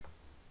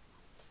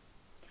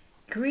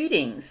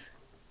Greetings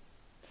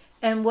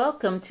and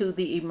welcome to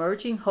the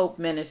Emerging Hope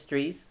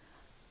Ministries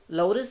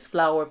Lotus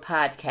Flower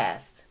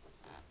Podcast.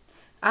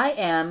 I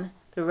am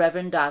the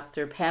Reverend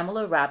Dr.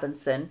 Pamela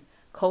Robinson,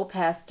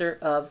 co-pastor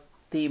of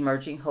the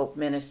Emerging Hope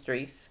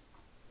Ministries,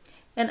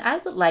 and I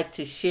would like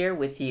to share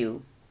with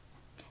you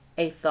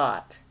a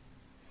thought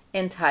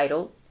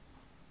entitled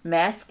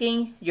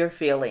Masking Your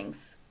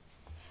Feelings.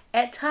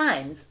 At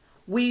times,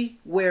 we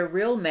wear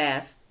real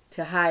masks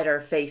to hide our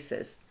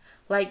faces,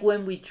 like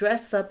when we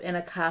dress up in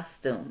a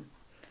costume.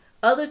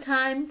 Other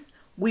times,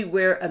 we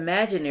wear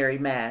imaginary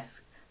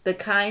masks, the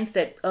kinds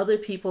that other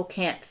people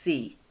can't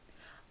see.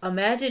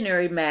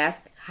 Imaginary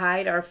masks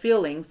hide our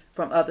feelings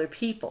from other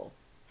people.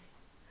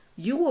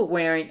 You were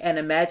wearing an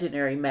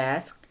imaginary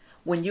mask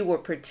when you were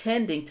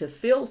pretending to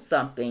feel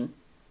something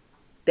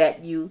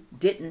that you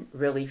didn't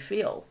really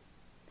feel.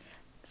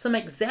 Some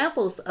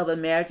examples of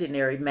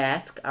imaginary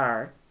masks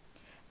are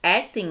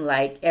acting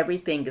like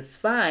everything is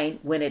fine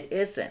when it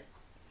isn't,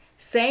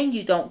 saying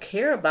you don't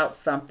care about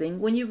something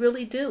when you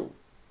really do,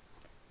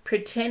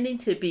 pretending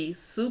to be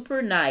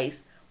super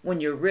nice when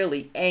you're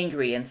really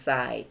angry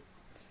inside,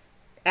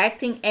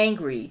 acting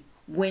angry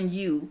when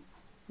you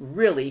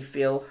really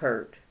feel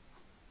hurt.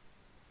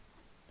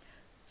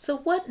 So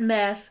what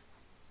mask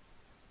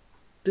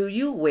do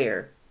you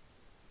wear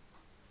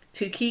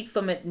to keep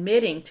from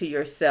admitting to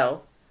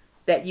yourself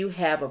that you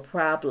have a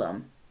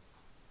problem?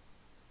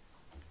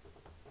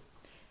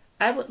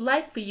 I would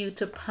like for you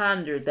to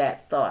ponder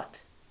that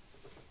thought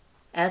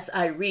as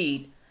I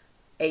read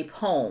a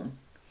poem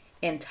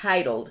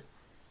entitled,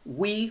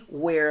 We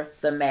Wear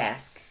the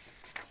Mask.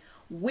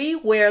 We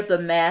wear the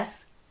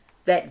mask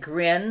that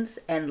grins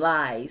and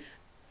lies.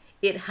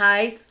 It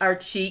hides our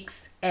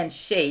cheeks and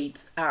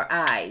shades our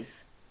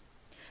eyes.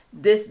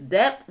 This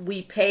debt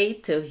we pay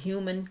to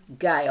human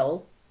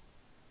guile.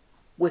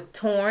 With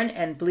torn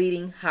and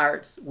bleeding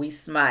hearts we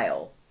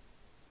smile,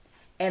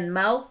 and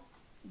mouth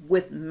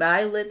with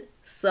mild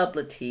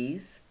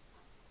subtleties.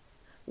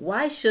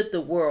 Why should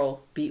the world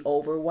be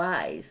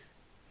overwise,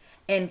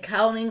 and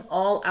counting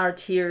all our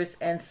tears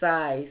and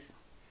sighs?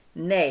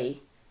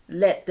 Nay,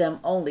 let them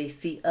only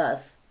see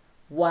us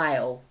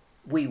while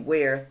we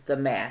wear the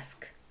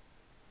mask.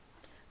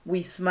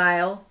 We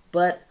smile,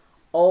 but,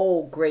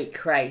 O great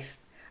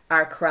Christ,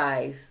 our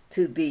cries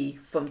to thee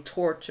from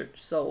tortured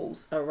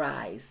souls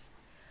arise.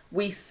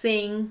 We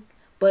sing,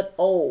 but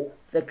oh,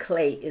 the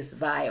clay is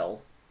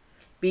vile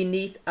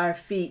beneath our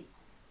feet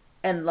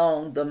and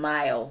long the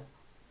mile.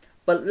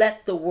 But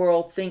let the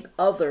world think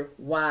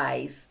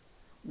otherwise.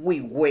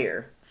 We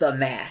wear the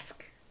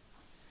mask.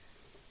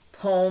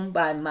 Poem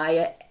by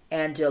Maya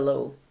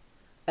Angelou,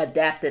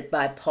 adapted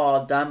by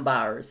Paul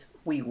Dunbar's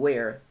We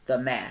Wear the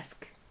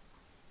Mask.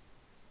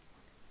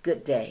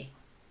 Good day.